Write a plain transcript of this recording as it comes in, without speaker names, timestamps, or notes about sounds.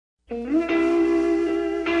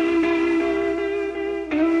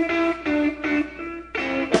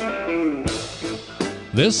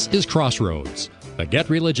This is Crossroads, the Get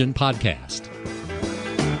Religion podcast.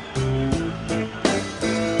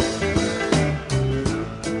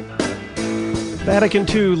 Vatican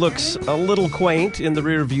II looks a little quaint in the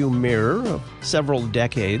rearview mirror of several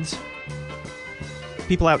decades.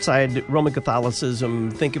 People outside Roman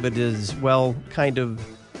Catholicism think of it as, well, kind of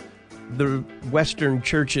the Western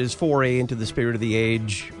Church's foray into the spirit of the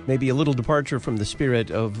age, maybe a little departure from the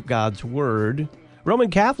spirit of God's Word.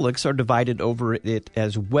 Roman Catholics are divided over it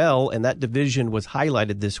as well, and that division was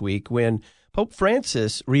highlighted this week when Pope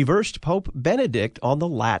Francis reversed Pope Benedict on the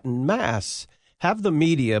Latin Mass. Have the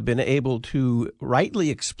media been able to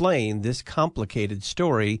rightly explain this complicated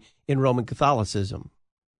story in Roman Catholicism?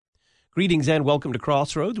 Greetings and welcome to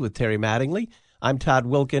Crossroads with Terry Mattingly. I'm Todd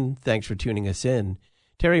Wilkin. Thanks for tuning us in.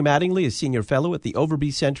 Terry Mattingly is Senior Fellow at the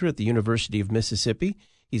Overby Center at the University of Mississippi.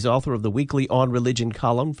 He's author of the weekly On Religion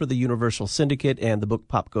column for the Universal Syndicate and the book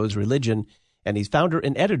Pop Goes Religion, and he's founder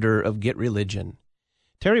and editor of Get Religion.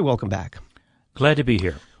 Terry, welcome back. Glad to be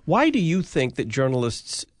here. Why do you think that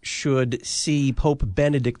journalists should see Pope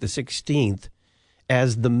Benedict XVI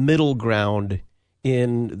as the middle ground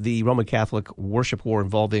in the Roman Catholic worship war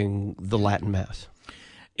involving the Latin Mass?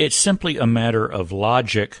 It's simply a matter of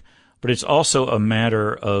logic, but it's also a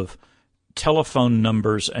matter of telephone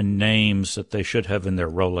numbers and names that they should have in their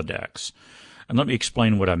Rolodex. And let me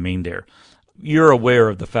explain what I mean there. You're aware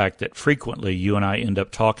of the fact that frequently you and I end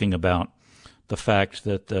up talking about the fact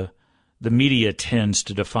that the media tends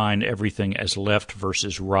to define everything as left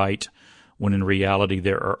versus right, when in reality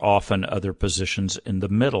there are often other positions in the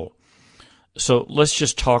middle. So let's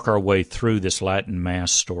just talk our way through this Latin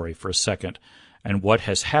Mass story for a second and what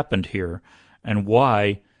has happened here and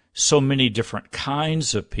why so many different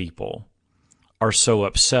kinds of people are so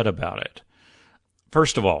upset about it.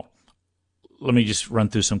 First of all, let me just run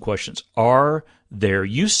through some questions.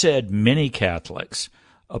 You said many Catholics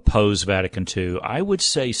oppose Vatican II. I would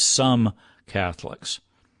say some Catholics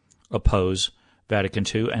oppose Vatican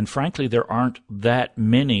II, and frankly, there aren't that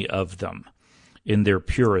many of them in their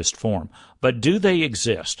purest form. But do they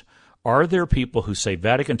exist? Are there people who say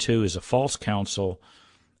Vatican II is a false council,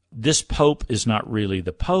 this pope is not really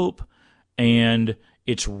the pope, and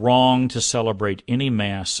it's wrong to celebrate any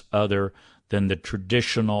Mass other than the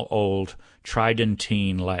traditional old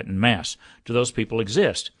Tridentine Latin Mass? Do those people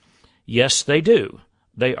exist? Yes, they do.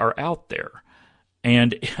 They are out there.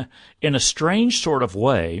 And in a strange sort of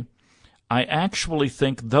way, I actually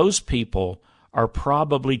think those people are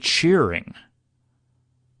probably cheering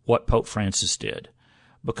what Pope Francis did,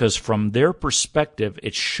 because from their perspective,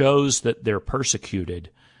 it shows that they're persecuted,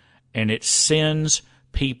 and it sends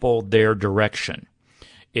people their direction.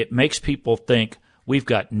 It makes people think we've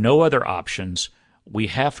got no other options. We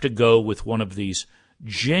have to go with one of these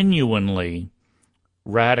genuinely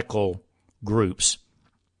radical groups.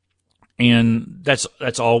 And that's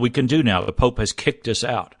all we can do now. The Pope has kicked us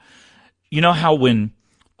out. You know how when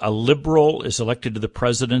a liberal is elected to the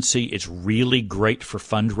presidency, it's really great for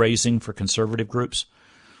fundraising for conservative groups?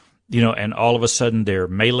 And all of a sudden their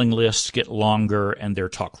mailing lists get longer and their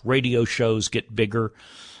talk radio shows get bigger.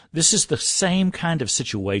 This is the same kind of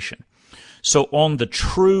situation. So on the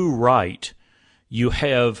true right, you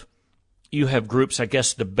have groups. I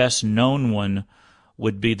guess the best known one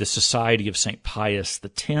would be the Society of St. Pius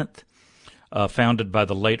X, founded by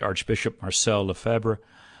the late Archbishop Marcel Lefebvre.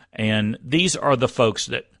 And these are the folks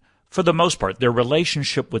that, for the most part, their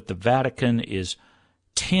relationship with the Vatican is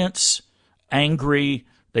tense, angry.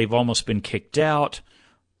 They've almost been kicked out.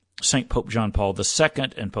 St. Pope John Paul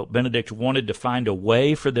II and Pope Benedict wanted to find a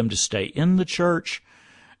way for them to stay in the church,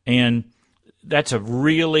 and that's a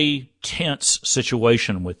really tense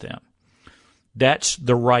situation with them. That's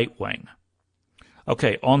the right wing.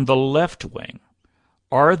 Okay, on the left wing,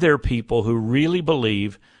 are there people who really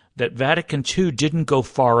believe that Vatican II didn't go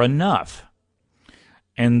far enough,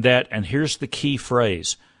 and here's the key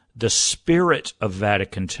phrase, the spirit of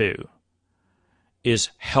Vatican II is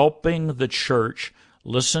helping the church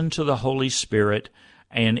listen to the Holy Spirit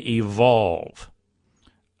and evolving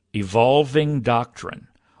doctrine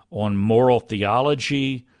on moral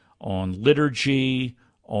theology, on liturgy,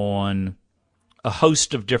 on a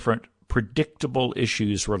host of different predictable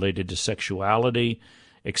issues related to sexuality,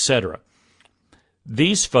 etc.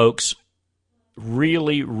 These folks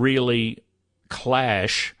really, really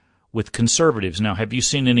clash with conservatives. Now, have you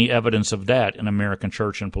seen any evidence of that in American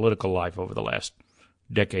church and political life over the last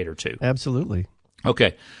decade or two? Absolutely.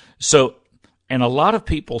 Okay, so, and a lot of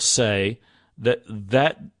people say that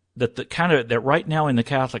right now in the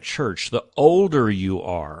Catholic Church, the older you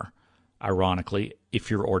are, ironically,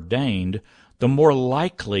 if you're ordained, the more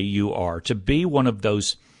likely you are to be one of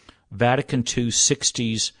those Vatican II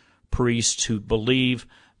 60s priests who believe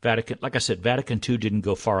like I said, Vatican II didn't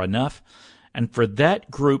go far enough. And for that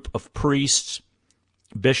group of priests,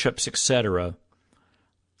 bishops, etc.,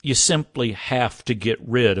 you simply have to get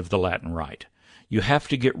rid of the Latin Rite. You have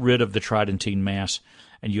to get rid of the Tridentine Mass,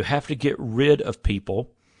 and you have to get rid of people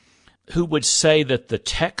who would say that the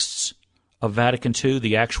texts of Vatican II,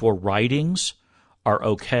 the actual writings, are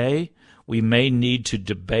okay. We may need to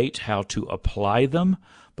debate how to apply them,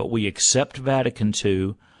 but we accept Vatican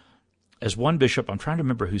II. As one bishop, I'm trying to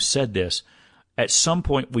remember who said this, at some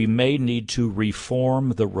point we may need to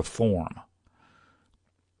reform the reform,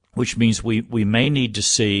 which means we may need to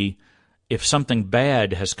see if something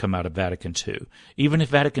bad has come out of Vatican II. Even if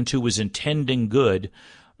Vatican II was intending good,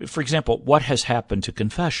 for example, what has happened to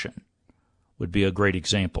confession would be a great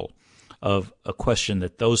example of a question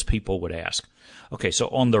that those people would ask. Okay, so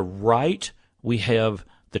on the right, we have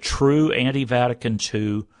the true anti-Vatican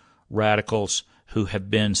II radicals who have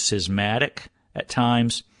been schismatic at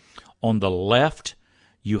times. On the left,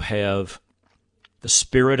 you have the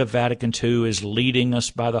spirit of Vatican II is leading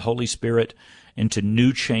us by the Holy Spirit into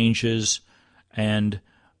new changes and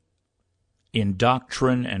in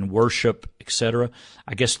doctrine and worship, etc.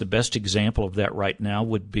 I guess the best example of that right now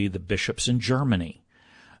would be the bishops in Germany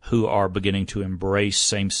who are beginning to embrace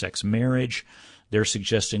same-sex marriage. They're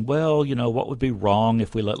suggesting, well, what would be wrong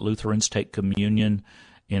if we let Lutherans take communion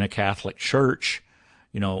in a Catholic church?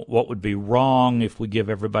 What would be wrong if we give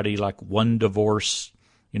everybody like one divorce,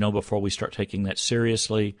 before we start taking that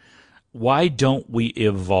seriously? Why don't we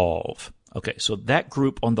evolve? Okay, so that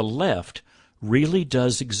group on the left really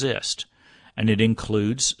does exist, and it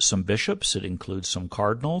includes some bishops, it includes some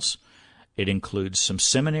cardinals, it includes some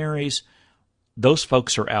seminaries. Those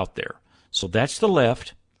folks are out there. So that's the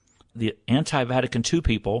left. The anti-Vatican II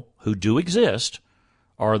people who do exist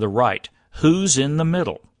are the right. Who's in the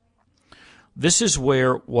middle? This is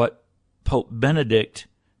where what Pope Benedict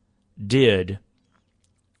did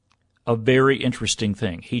a very interesting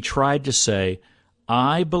thing. He tried to say,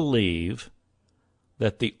 I believe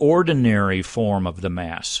that the ordinary form of the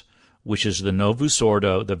Mass, which is the Novus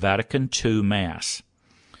Ordo, the Vatican II Mass,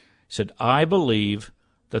 he said, I believe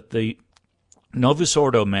that the Novus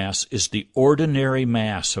Ordo Mass is the ordinary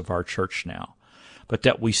Mass of our church now, but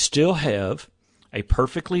that we still have a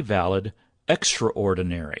perfectly valid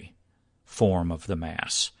extraordinary form of the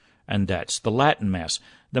Mass, and that's the Latin Mass.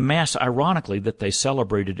 The Mass, ironically, that they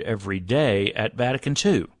celebrated every day at Vatican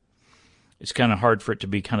II. It's kind of hard for it to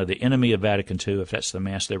be kind of the enemy of Vatican II if that's the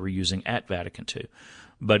Mass they were using at Vatican II.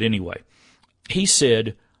 But anyway, he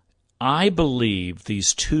said, I believe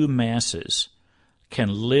these two Masses can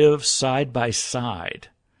live side by side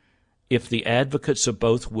if the advocates of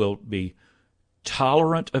both will be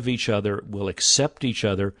tolerant of each other, will accept each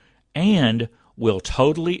other, and will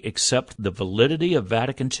totally accept the validity of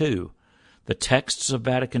Vatican II, the texts of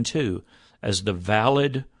Vatican II, as the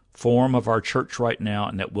valid form of our church right now,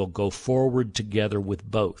 and that we'll go forward together with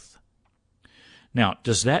both. Now,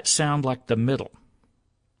 does that sound like the middle?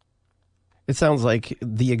 It sounds like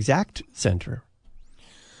the exact center.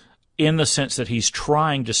 In the sense that he's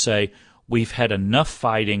trying to say, we've had enough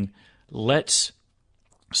fighting, let's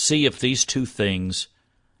see if these two things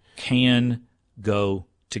can go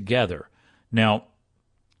together. Now,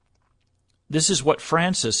 this is what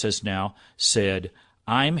Francis has now said.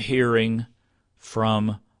 I'm hearing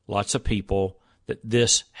from lots of people that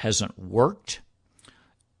this hasn't worked.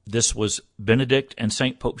 This was Benedict and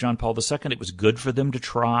St. Pope John Paul II. It was good for them to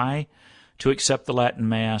try to accept the Latin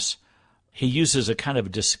Mass. He uses a kind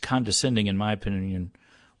of condescending, in my opinion,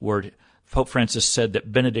 word. Pope Francis said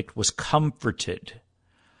that Benedict was comforted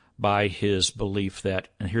by his belief that,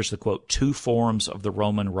 and here's the quote, two forms of the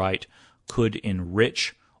Roman Rite could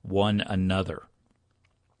enrich one another.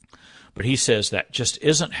 But he says that just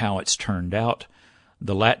isn't how it's turned out.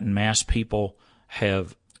 The Latin Mass people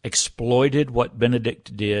have exploited what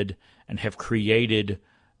Benedict did and have created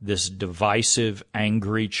this divisive,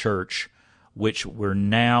 angry church, which we're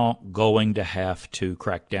now going to have to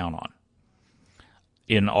crack down on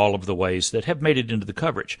in all of the ways that have made it into the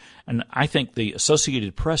coverage. And I think the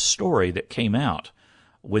Associated Press story that came out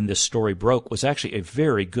when this story broke was actually a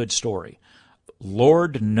very good story.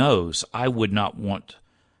 Lord knows I would not want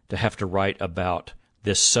to have to write about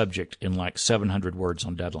this subject in like 700 words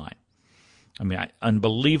on Deadline. I mean,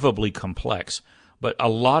 unbelievably complex, but a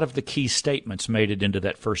lot of the key statements made it into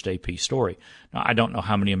that first AP story. Now, I don't know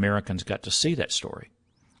how many Americans got to see that story.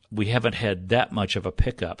 We haven't had that much of a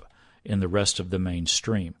pickup in the rest of the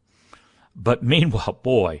mainstream. But meanwhile,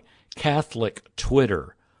 boy, Catholic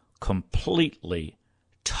Twitter completely,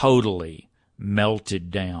 totally melted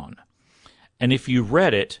down. And if you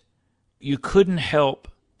read it, you couldn't help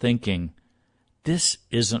thinking, this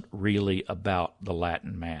isn't really about the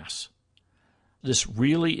Latin Mass. This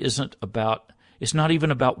really isn't about, it's not even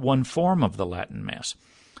about one form of the Latin Mass.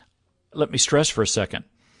 Let me stress for a second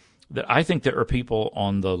that I think there are people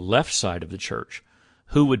on the left side of the church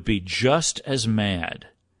who would be just as mad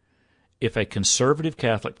if a conservative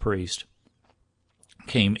Catholic priest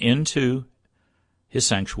came into his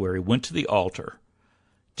sanctuary, went to the altar,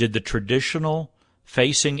 did the traditional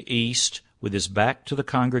facing east with his back to the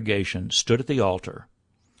congregation, stood at the altar,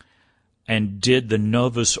 and did the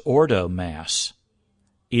Novus Ordo Mass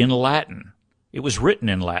in Latin. It was written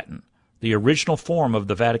in Latin. The original form of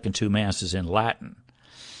the Vatican II Mass is in Latin.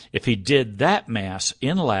 If he did that Mass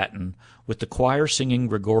in Latin with the choir singing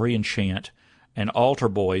Gregorian chant and altar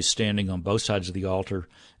boys standing on both sides of the altar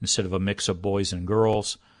instead of a mix of boys and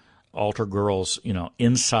girls, altar girls,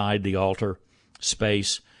 inside the altar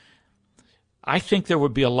space, I think there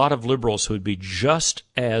would be a lot of liberals who would be just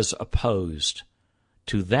as opposed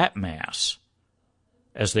to that Mass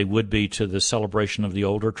as they would be to the celebration of the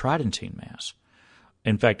older Tridentine Mass.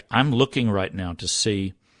 In fact, I'm looking right now to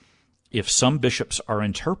see if some bishops are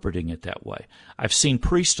interpreting it that way. I've seen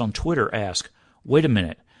priests on Twitter ask, wait a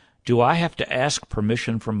minute, do I have to ask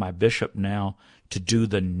permission from my bishop now to do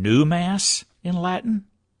the new Mass in Latin?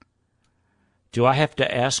 Do I have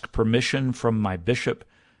to ask permission from my bishop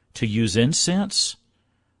to use incense,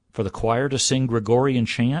 for the choir to sing Gregorian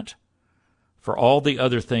chant, for all the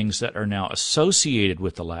other things that are now associated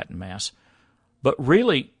with the Latin Mass? But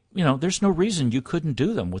really, there's no reason you couldn't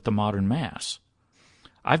do them with the modern Mass.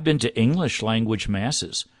 I've been to English language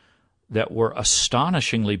Masses that were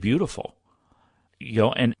astonishingly beautiful.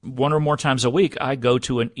 And one or more times a week, I go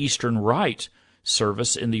to an Eastern Rite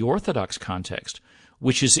service in the Orthodox context,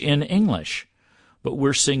 which is in English, but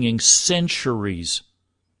we're singing centuries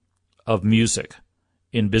of music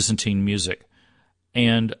in Byzantine music.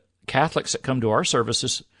 And Catholics that come to our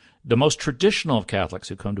services, the most traditional of Catholics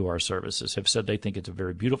who come to our services, have said they think it's a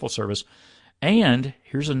very beautiful service. And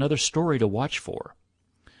here's another story to watch for.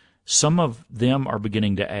 Some of them are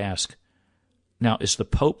beginning to ask, now, is the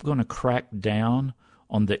Pope going to crack down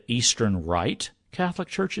on the Eastern Rite Catholic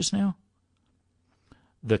churches now?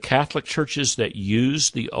 The Catholic churches that use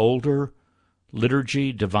the older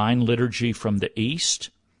liturgy, divine liturgy from the East,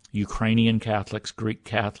 Ukrainian Catholics, Greek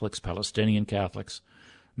Catholics, Palestinian Catholics,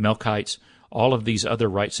 Melkites, all of these other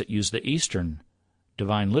rites that use the Eastern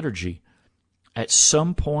divine liturgy, at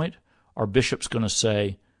some point are bishops going to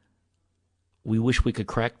say, we wish we could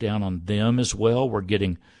crack down on them as well? We're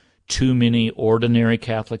getting too many ordinary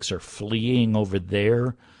Catholics are fleeing over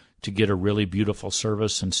there to get a really beautiful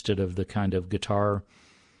service instead of the kind of guitar,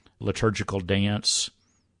 liturgical dance,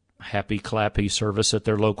 happy clappy service at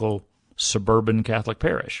their local suburban Catholic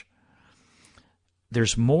parish.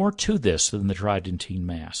 There's more to this than the Tridentine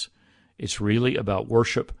Mass. It's really about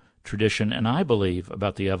worship, tradition, and I believe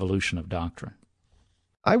about the evolution of doctrine.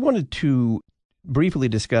 I wanted to briefly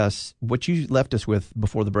discuss what you left us with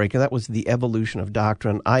before the break, and that was the evolution of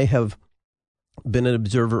doctrine. I have been an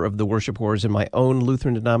observer of the worship wars in my own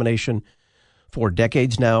Lutheran denomination for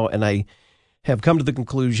decades now, and I have come to the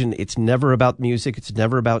conclusion it's never about music, it's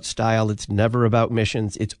never about style, it's never about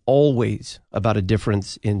missions, it's always about a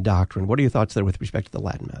difference in doctrine. What are your thoughts there with respect to the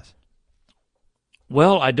Latin Mass?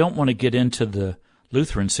 Well, I don't want to get into the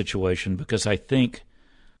Lutheran situation because I think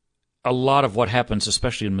a lot of what happens,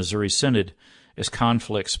 especially in Missouri Synod, is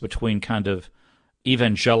conflicts between kind of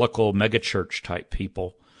evangelical megachurch type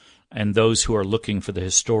people and those who are looking for the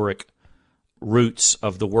historic roots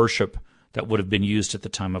of the worship that would have been used at the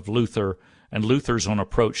time of Luther and Luther's own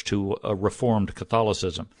approach to a Reformed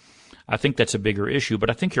Catholicism. I think that's a bigger issue, but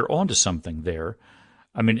I think you're onto something there.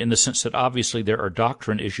 I mean, in the sense that obviously there are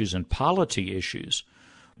doctrine issues and polity issues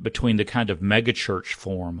between the kind of megachurch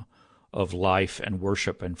form of life and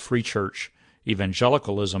worship and free church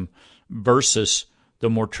evangelicalism versus the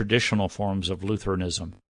more traditional forms of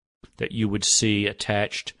Lutheranism that you would see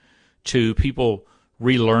attached to people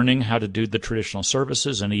relearning how to do the traditional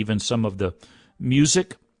services and even some of the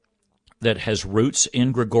music that has roots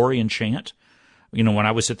in Gregorian chant. When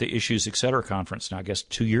I was at the Issues Etc. conference, now I guess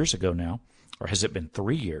 2 years ago now, or has it been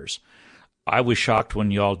 3 years, I was shocked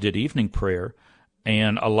when y'all did evening prayer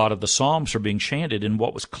and a lot of the psalms are being chanted in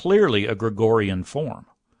what was clearly a Gregorian form.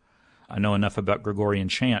 I know enough about Gregorian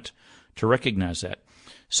chant to recognize that.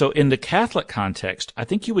 So in the Catholic context, I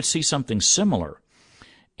think you would see something similar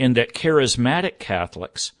in that charismatic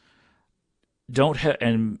Catholics don't have,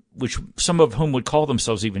 and which some of whom would call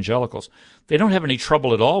themselves evangelicals, they don't have any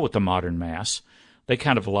trouble at all with the modern Mass. They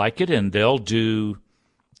kind of like it, and they'll do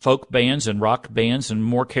folk bands and rock bands and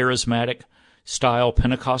more charismatic style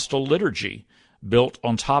Pentecostal liturgy built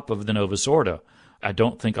on top of the Novus Ordo. I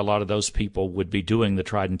don't think a lot of those people would be doing the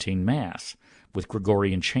Tridentine Mass with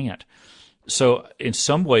Gregorian chant. So in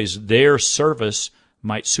some ways, their service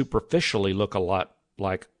might superficially look a lot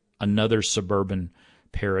like another suburban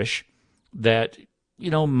parish that,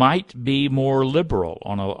 might be more liberal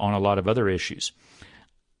on a lot of other issues.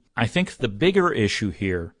 I think the bigger issue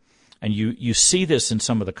here, and you see this in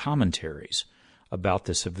some of the commentaries about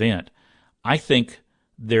this event, I think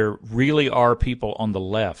there really are people on the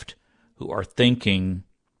left who are thinking,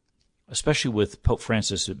 especially with Pope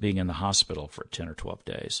Francis being in the hospital for 10 or 12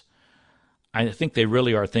 days, I think they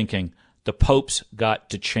really are thinking the Pope's got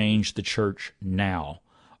to change the church now,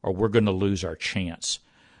 or we're going to lose our chance,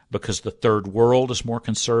 because the Third World is more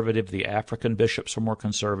conservative, the African bishops are more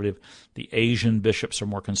conservative, the Asian bishops are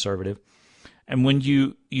more conservative. And when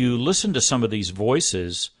you listen to some of these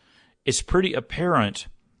voices, it's pretty apparent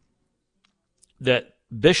that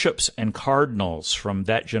bishops and cardinals from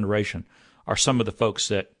that generation are some of the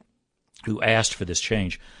folks who asked for this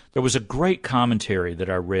change. There was a great commentary that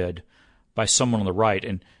I read by someone on the right,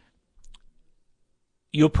 and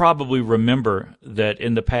you'll probably remember that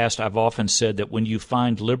in the past I've often said that when you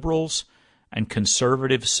find liberals and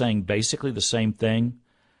conservatives saying basically the same thing,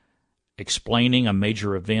 explaining a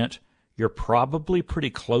major event, you're probably pretty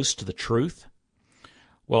close to the truth.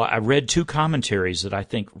 Well, I read two commentaries that I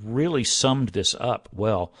think really summed this up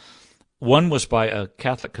well. One was by a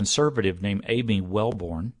Catholic conservative named Amy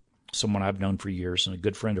Wellborn, someone I've known for years and a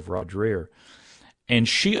good friend of Rod Dreher. And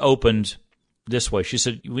she opened this way. She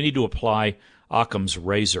said, we need to apply Occam's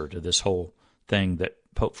razor to this whole thing that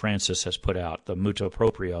Pope Francis has put out, the Motu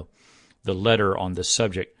Proprio, the letter on this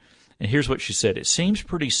subject. And here's what she said. It seems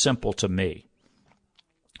pretty simple to me.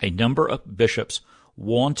 A number of bishops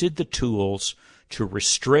wanted the tools to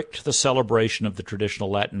restrict the celebration of the traditional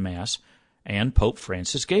Latin Mass, and Pope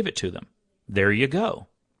Francis gave it to them. There you go.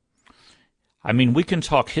 I mean, we can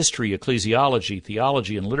talk history, ecclesiology,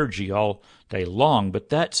 theology, and liturgy all day long, but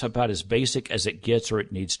that's about as basic as it gets or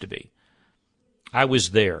it needs to be. I was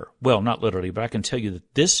there. Well, not literally, but I can tell you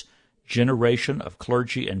that this generation of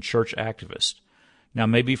clergy and church activists, now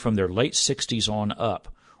maybe from their late 60s on up,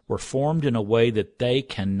 were formed in a way that they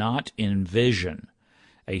cannot envision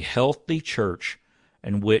a healthy church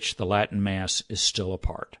in which the Latin Mass is still a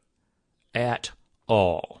part at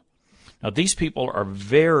all. Now, these people are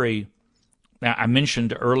very... Now, I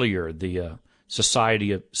mentioned earlier the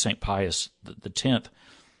Society of St. Pius X.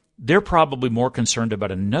 They're probably more concerned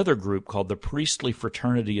about another group called the Priestly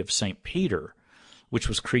Fraternity of St. Peter, which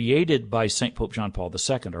was created by St. Pope John Paul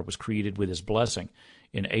II, or was created with his blessing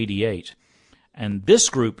in 88. And this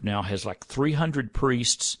group now has like 300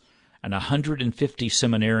 priests and 150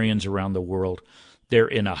 seminarians around the world. They're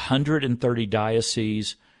in 130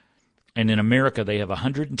 dioceses, and in America they have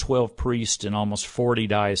 112 priests in almost 40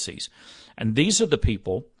 dioceses. And these are the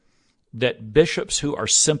people that bishops who are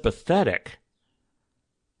sympathetic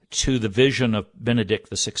to the vision of Benedict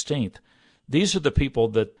XVI, these are the people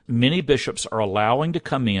that many bishops are allowing to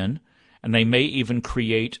come in, and they may even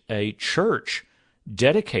create a church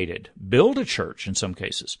dedicated, build a church in some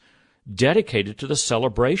cases, dedicated to the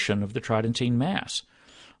celebration of the Tridentine Mass.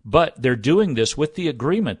 But they're doing this with the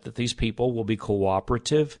agreement that these people will be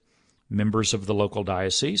cooperative members of the local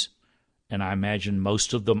diocese, and I imagine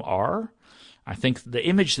most of them are. I think the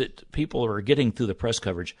image that people are getting through the press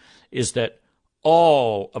coverage is that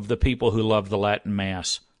all of the people who love the Latin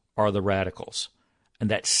Mass are the radicals, and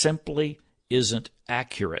that simply isn't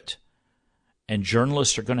accurate. And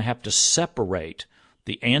journalists are going to have to separate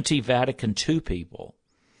the anti-Vatican II people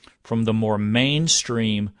from the more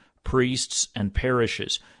mainstream priests and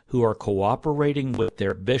parishes who are cooperating with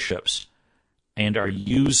their bishops and are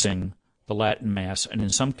using the Latin Mass. And in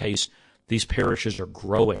some case, these parishes are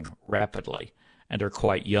growing rapidly and are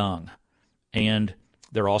quite young. And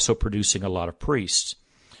they're also producing a lot of priests.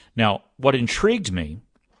 Now, what intrigued me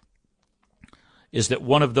is that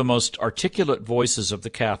one of the most articulate voices of the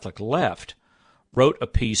Catholic left wrote a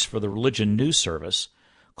piece for the Religion News Service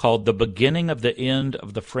called The Beginning of the End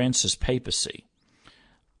of the Francis Papacy.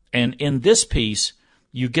 And in this piece,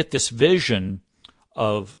 you get this vision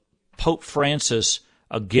of Pope Francis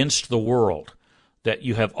against the world, that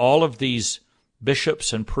you have all of these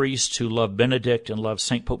bishops and priests who love Benedict and love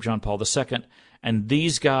St. Pope John Paul II, and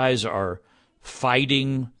these guys are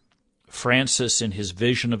fighting Francis in his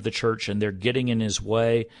vision of the church, and they're getting in his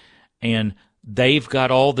way, and they've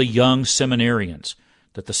got all the young seminarians,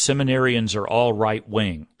 that the seminarians are all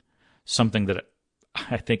right-wing, something that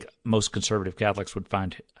I think most conservative Catholics would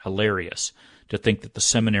find hilarious, to think that the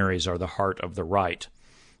seminaries are the heart of the right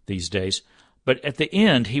these days. But at the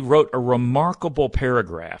end, he wrote a remarkable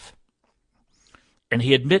paragraph, and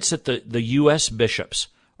he admits that the U.S. bishops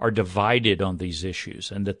are divided on these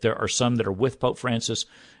issues, and that there are some that are with Pope Francis,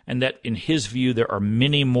 and that, in his view, there are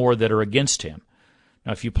many more that are against him.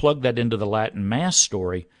 Now, if you plug that into the Latin Mass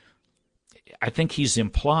story, I think he's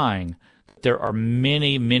implying that there are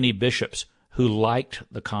many, many bishops who liked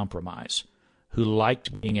the compromise, who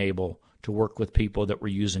liked being able to work with people that were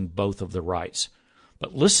using both of the rites.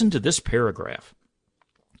 But listen to this paragraph.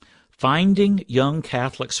 Finding young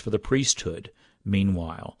Catholics for the priesthood,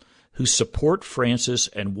 meanwhile, who support Francis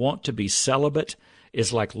and want to be celibate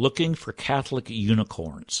is like looking for Catholic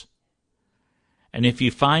unicorns. And if you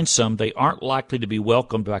find some, they aren't likely to be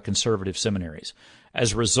welcomed by conservative seminaries.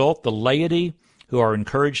 As a result, the laity who are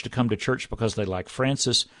encouraged to come to church because they like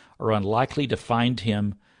Francis are unlikely to find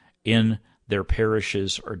him in their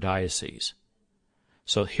parishes or dioceses.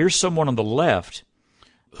 So here's someone on the left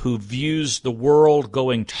who views the world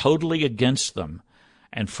going totally against them,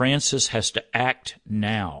 and Francis has to act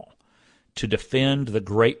now to defend the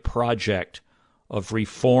great project of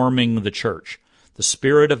reforming the church. The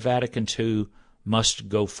spirit of Vatican II must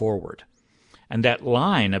go forward. And that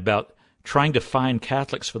line about trying to find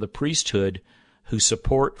Catholics for the priesthood who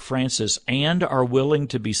support Francis and are willing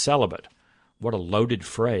to be celibate, what a loaded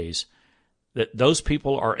phrase, that those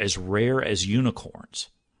people are as rare as unicorns.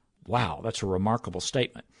 Wow, that's a remarkable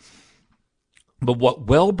statement. But what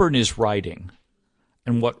Welborn is writing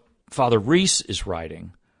and what Father Rees is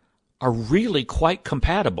writing are really quite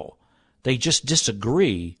compatible. They just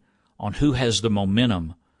disagree on who has the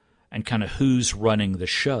momentum and kind of who's running the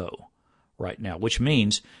show right now, which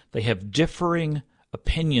means they have differing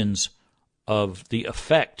opinions of the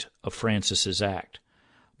effect of Francis's act.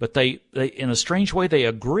 But they in a strange way, they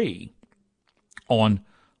agree on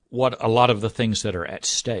what a lot of the things that are at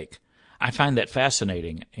stake. I find that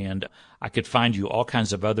fascinating, and I could find you all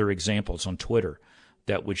kinds of other examples on Twitter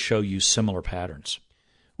that would show you similar patterns.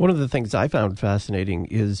 One of the things I found fascinating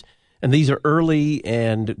is, and these are early,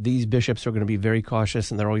 and these bishops are going to be very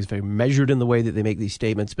cautious, and they're always very measured in the way that they make these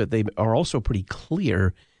statements, but they are also pretty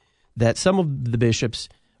clear that some of the bishops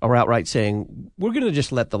are outright saying, we're going to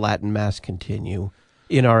just let the Latin Mass continue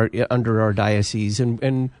under our diocese, and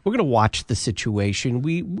we're going to watch the situation.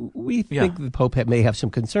 We think the Pope may have some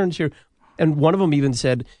concerns here. And one of them even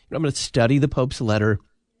said, I'm going to study the Pope's letter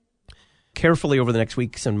carefully over the next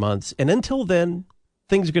weeks and months, and until then,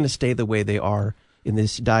 things are going to stay the way they are in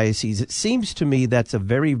this diocese. It seems to me that's a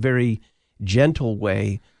very, very gentle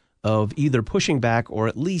way of either pushing back or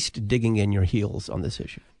at least digging in your heels on this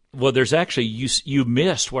issue. Well, there's actually, you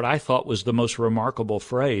missed what I thought was the most remarkable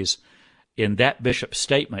phrase in that bishop's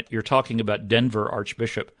statement. You're talking about Denver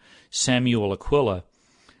Archbishop Samuel Aquila,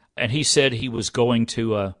 and he said he was going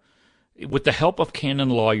to, with the help of canon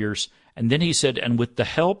lawyers, and then he said, and with the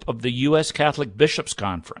help of the U.S. Catholic Bishops'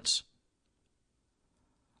 Conference,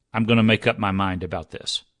 I'm going to make up my mind about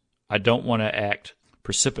this. I don't want to act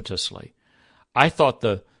precipitously. I thought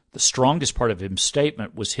the strongest part of his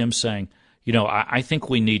statement was him saying, I think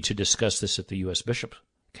we need to discuss this at the U.S.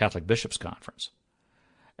 Catholic Bishops' Conference,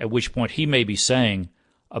 at which point he may be saying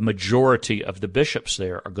a majority of the bishops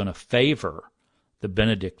there are going to favor the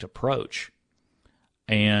Benedict approach,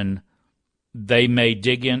 and they may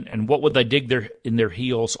dig in. And what would they dig their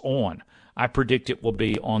heels on? I predict it will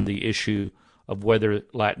be on the issue of whether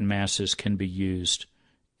Latin Masses can be used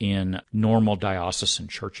in normal diocesan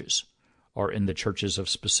churches or in the churches of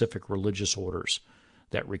specific religious orders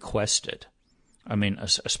that request it. I mean,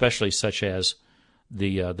 especially such as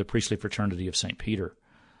the Priestly Fraternity of St. Peter.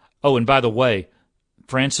 Oh, and by the way,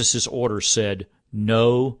 Francis's order said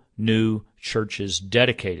no new churches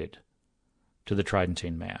dedicated to the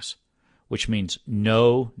Tridentine Mass, which means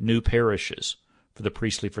no new parishes for the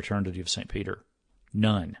Priestly Fraternity of St. Peter.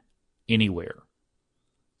 None. Anywhere.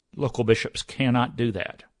 Local bishops cannot do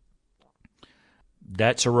that.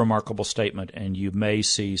 That's a remarkable statement, and you may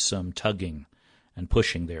see some tugging and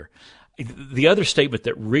pushing there. The other statement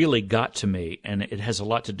that really got to me, and it has a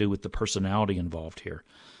lot to do with the personality involved here,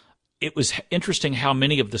 it was interesting how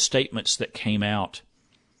many of the statements that came out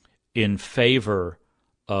in favor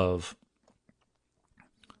of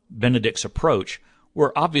Benedict's approach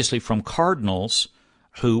were obviously from cardinals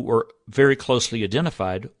who were very closely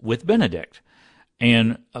identified with Benedict.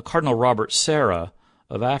 And Cardinal Robert Sarah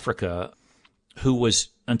of Africa, who was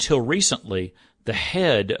until recently the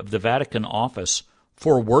head of the Vatican office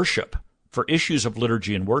for worship, for issues of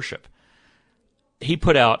liturgy and worship, he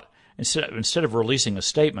put out, instead of releasing a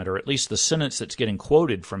statement, or at least the sentence that's getting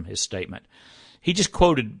quoted from his statement, he just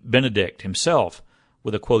quoted Benedict himself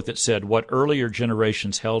with a quote that said, "What earlier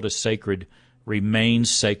generations held as sacred remains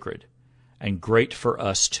sacred, and great for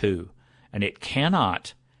us too, and it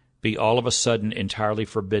cannot be all of a sudden entirely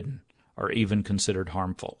forbidden or even considered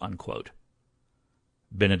harmful," unquote.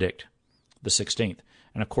 Benedict XVI.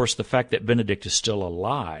 And of course, the fact that Benedict is still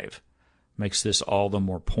alive makes this all the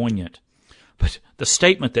more poignant. But the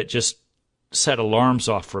statement that just set alarms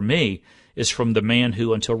off for me is from the man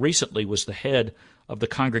who until recently was the head of the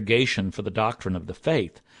Congregation for the Doctrine of the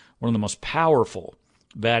Faith, one of the most powerful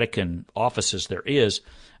Vatican offices there is.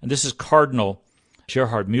 And this is Cardinal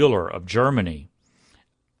Gerhard Müller of Germany.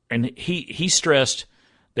 And he stressed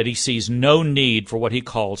that he sees no need for what he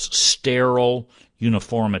calls sterile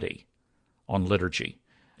uniformity on liturgy.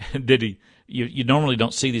 You normally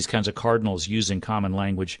don't see these kinds of cardinals using common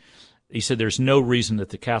language. He said there's no reason that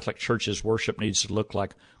the Catholic Church's worship needs to look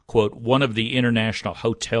like, quote, one of the international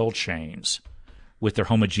hotel chains with their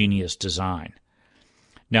homogeneous design.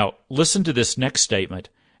 Now, listen to this next statement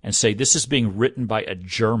and say this is being written by a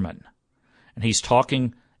German. And he's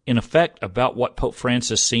talking, in effect, about what Pope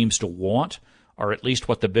Francis seems to want, or at least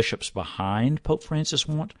what the bishops behind Pope Francis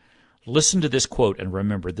want. Listen to this quote, and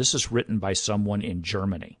remember, this is written by someone in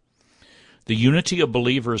Germany. "The unity of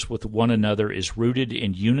believers with one another is rooted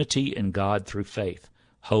in unity in God through faith,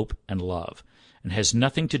 hope, and love, and has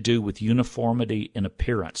nothing to do with uniformity in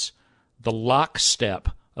appearance, the lockstep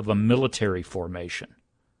of a military formation,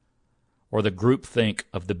 or the groupthink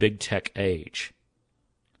of the big tech age."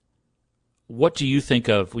 What do you think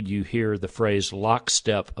of when you hear the phrase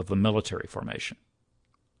lockstep of a military formation?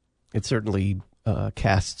 It certainly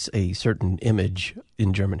casts a certain image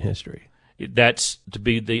in German history. That's to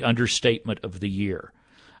be the understatement of the year.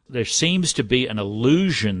 There seems to be an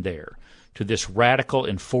allusion there to this radical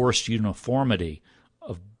enforced uniformity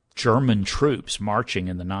of German troops marching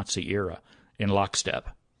in the Nazi era in lockstep.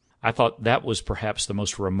 I thought that was perhaps the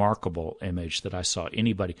most remarkable image that I saw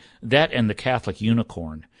anybody. That and the Catholic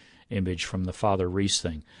unicorn image from the Father Reese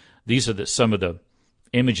thing. These are some of the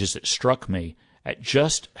images that struck me at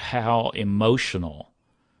just how emotional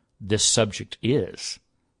this subject is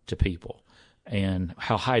to people and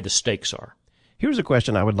how high the stakes are. Here's a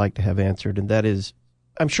question I would like to have answered, and that is,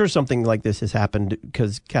 I'm sure something like this has happened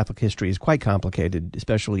because Catholic history is quite complicated,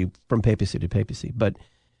 especially from papacy to papacy. But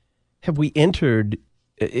have we entered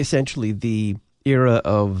essentially the era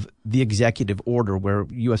of the executive order where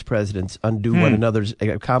U.S. presidents undo one another's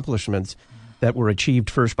accomplishments that were achieved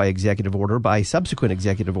first by executive order, by subsequent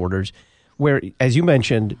executive orders, where, as you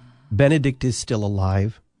mentioned, Benedict is still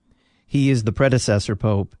alive. He is the predecessor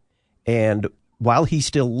pope. And while he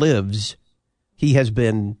still lives, he has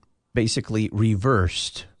been basically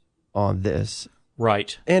reversed on this.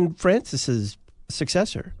 Right. And Francis's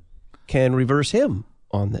successor can reverse him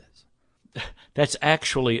on this. That's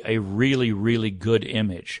actually a really, really good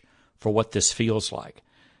image for what this feels like.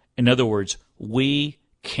 In other words, we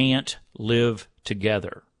can't live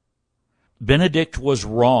together. Benedict was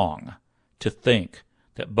wrong to think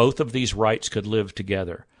that both of these rights could live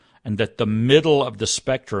together and that the middle of the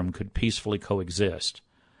spectrum could peacefully coexist.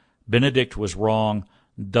 Benedict was wrong.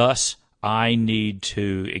 Thus, I need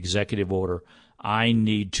to executive order. I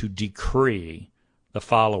need to decree the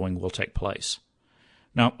following will take place.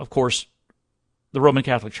 Now, of course, the Roman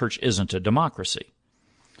Catholic Church isn't a democracy.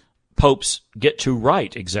 Popes get to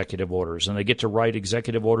write executive orders, and they get to write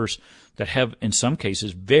executive orders that have, in some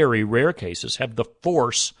cases, very rare cases, have the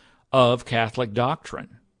force of Catholic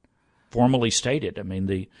doctrine. Formally stated, I mean,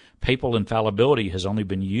 the papal infallibility has only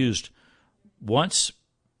been used once,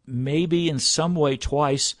 maybe in some way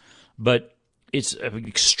twice, but it's an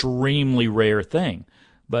extremely rare thing.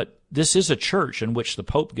 But this is a church in which the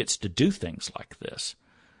Pope gets to do things like this.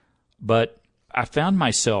 But I found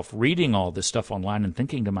myself reading all this stuff online and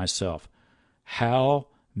thinking to myself, how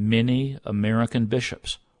many American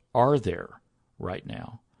bishops are there right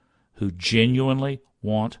now who genuinely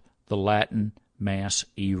want the Latin Mass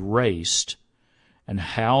erased, and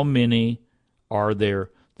how many are there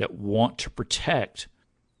that want to protect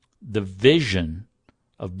the vision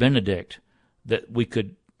of Benedict that we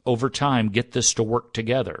could, over time, get this to work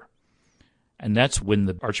together? And that's when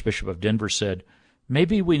the Archbishop of Denver said,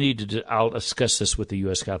 maybe we need to, I'll discuss this with the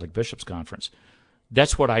U.S. Catholic Bishops' Conference.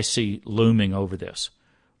 That's what I see looming over this.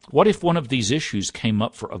 What if one of these issues came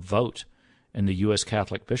up for a vote in the U.S.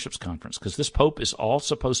 Catholic Bishops' Conference? Because this Pope is all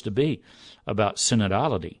supposed to be about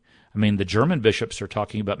synodality. I mean, the German bishops are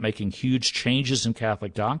talking about making huge changes in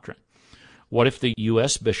Catholic doctrine. What if the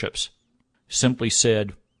U.S. bishops simply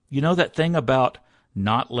said, you know that thing about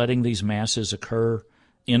not letting these masses occur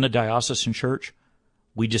in a diocesan church?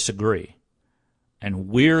 We disagree. And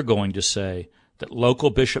we're going to say that local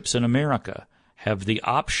bishops in America have the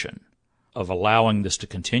option of allowing this to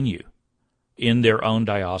continue in their own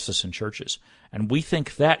diocesan churches. And we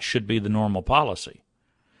think that should be the normal policy,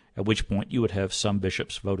 at which point you would have some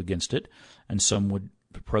bishops vote against it, and some would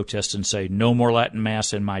protest and say, no more Latin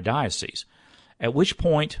Mass in my diocese, at which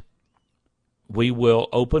point we will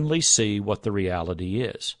openly see what the reality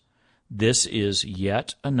is. This is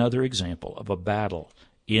yet another example of a battle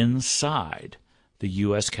inside the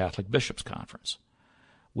U.S. Catholic Bishops' Conference,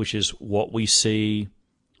 which is what we see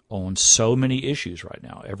on so many issues right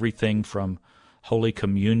now. Everything from Holy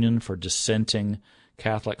Communion for dissenting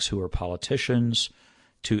Catholics who are politicians,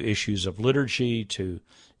 to issues of liturgy, to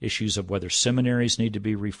issues of whether seminaries need to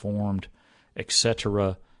be reformed,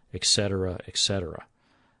 etc., etc., etc.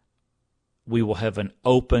 We will have an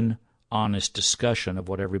open, honest discussion of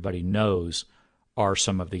what everybody knows are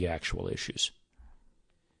some of the actual issues.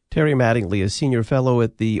 Terry Mattingly is Senior Fellow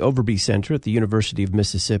at the Overby Center at the University of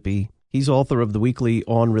Mississippi. He's author of the weekly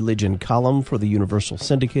On Religion column for the Universal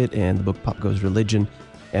Syndicate and the book Pop Goes Religion,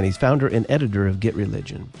 and he's founder and editor of Get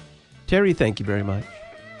Religion. Terry, thank you very much.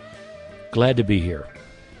 Glad to be here.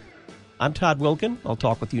 I'm Todd Wilkin. I'll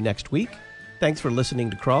talk with you next week. Thanks for listening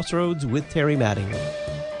to Crossroads with Terry Mattingly.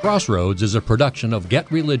 Crossroads is a production of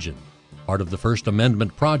Get Religion, part of the First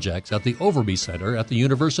Amendment projects at the Overby Center at the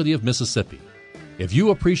University of Mississippi. If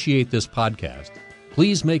you appreciate this podcast,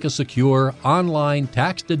 please make a secure, online,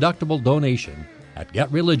 tax-deductible donation at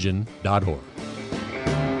getreligion.org.